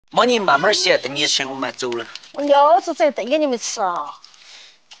帮你慢慢洗，等你吃我们走了。我留着这炖给你们吃啊。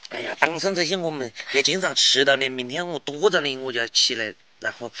哎呀，当成这些我们也经常吃到的，明天我多着呢，我就要起来，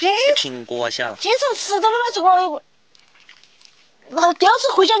然后吃苹果晓。经常吃到的这个，那第二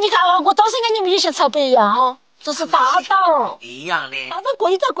次回家你看啊，我当时跟你们以前朝不一样哈，这是大岛。一样的。大岛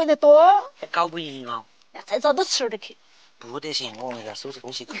贵咋贵得多？还搞不赢啊！再早都吃得去。不得行，我那个收拾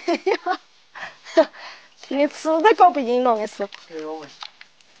东西。你吃都搞不赢了，我是。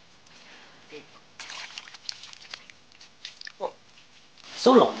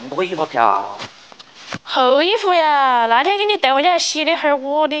收那么多衣服票。厚衣服呀，那天给你带回家洗的还是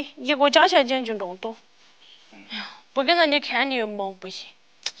我的，一个加起来竟然就那么多。哎呀，不给人家看你又忙不行，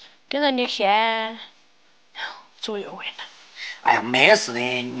给人家看，左右为难。哎呀，没事的，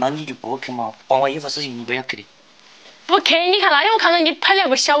那你就不去嘛，把我衣服事情你不要去的。不去，你看那天我看到你拍了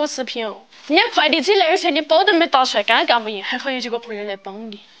个小视频哦，人家快递自己来出来，你包都没打出来，干不赢，还好有几个朋友来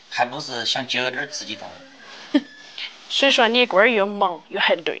帮你。还不是想久点自己打。所以说你龟儿又忙又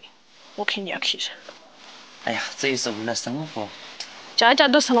还累，我肯定要去噻。哎呀，这也是为了生活。家家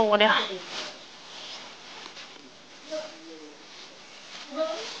都是了我的。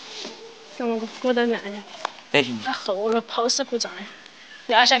怎么裹到烂了？得行。那厚了，泡死故障的。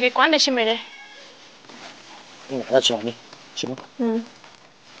撂下给关得起没得？那去哪里？去吗？嗯。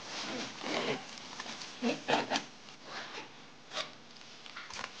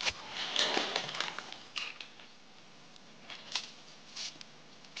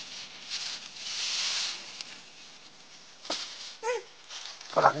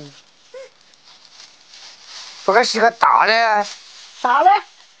不该洗个大的。大的，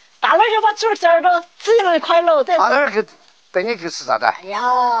大的就把嘴儿摘了，只有那块肉的。大的去等你去吃啥子？哎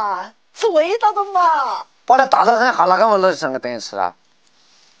呀，吃味道的嘛。把那大的扔下，那个我老上个等于吃啊。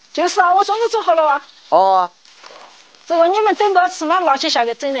就是啊，我装都做好了啊。哦。这个你们等不到吃嘛，拿起下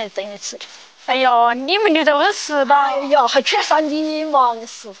给整来吃去。哎呦，你们留在我这吃吧。哎呀，还缺啥你嘛？你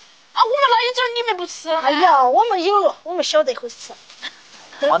是。啊，我们那有点你们不吃。哎呀，我们有，我们晓得会吃。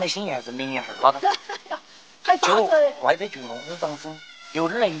妈的心还是明年2号的。还就外头就弄当时有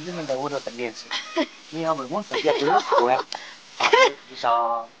点人有人在屋头等电视，你要问我自己有点苦呀。为啥？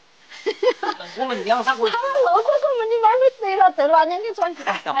我们2、3个。老公公们，你妈没得了，你转去。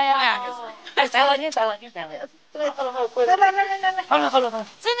哎呀，哎，在了。来，好了。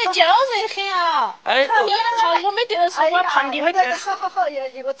真的焦热很啊！哎，好，我没得的时候我盘你会得。好，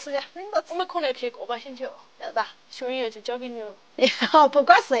一个吃的。我们可能去过吧，先去。要得。熊爷就交给你了。好，不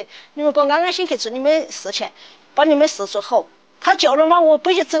管事，你们给我安安心去做你们事情，把你们事做好。他叫了嘛，我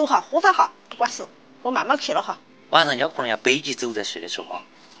背起走哈，喝他哈，不管事，我慢慢去了哈。晚上有可能要背起走在睡的时候。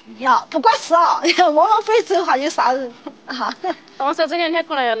呀，不管事啊，我们背走哈有啥人哈。我说这2天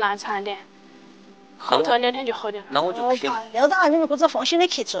可能要难产点。后头2天就好点了。那我就去。要得，你们各自放心的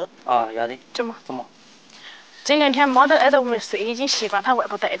去做。啊，要得。走嘛。走嘛。这2天妈都挨着我们睡，已经习惯他外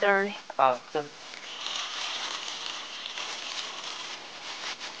婆带点儿的。啊，走。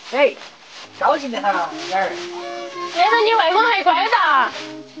哎，高兴得很啊，女儿。哎，那你外公还乖的。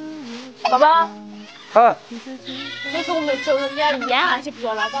爸爸。好。每次我们走，你要烟那些不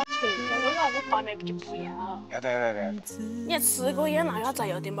要拿到吃，那个画面不就不一样了？要得。你还吃过烟，那要咋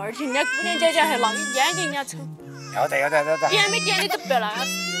要得嘛？而且人家姑娘姐姐还拿烟给人家抽。要得。你还没点你都不要那样子。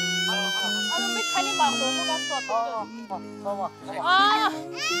好，没开你把火，我跟他说。好。啊！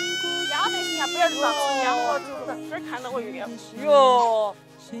压得行呀，不要乱吃烟，我这儿看到我又要。哟，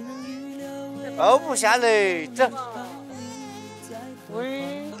都不下来，走。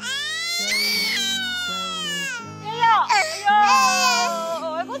喂。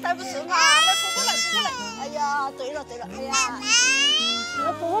外公再不是嘛，来婆婆来。哎呀，对了，哎呀，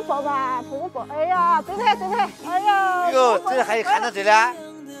来婆婆抱吧，哎呀，对的，哎呀。哟，这还看到这了？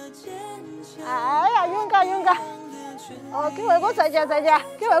哎呀，勇敢。哦，给外公再见，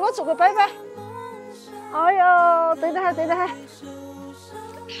给外公做个拜拜。哎呦，对的很。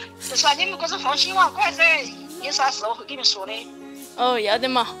是说你们各自放心嘛，乖噻，有啥事我会给你们说的。哦，要得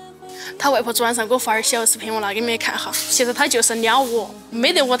嘛。他外婆昨晚上给我发点小视频，我拿给你们看哈。其实他就是鸟我，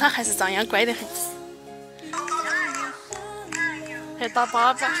没得我他还是照样乖得很。还打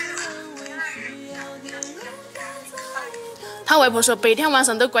粑粑。他外婆说白天晚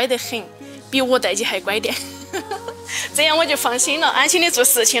上都乖得很，比我带起还乖点。这样我就放心了，安心的做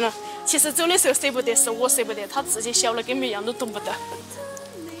事情了。其实走的时候舍不得，是我舍不得，他自己小了跟没一样都懂不得。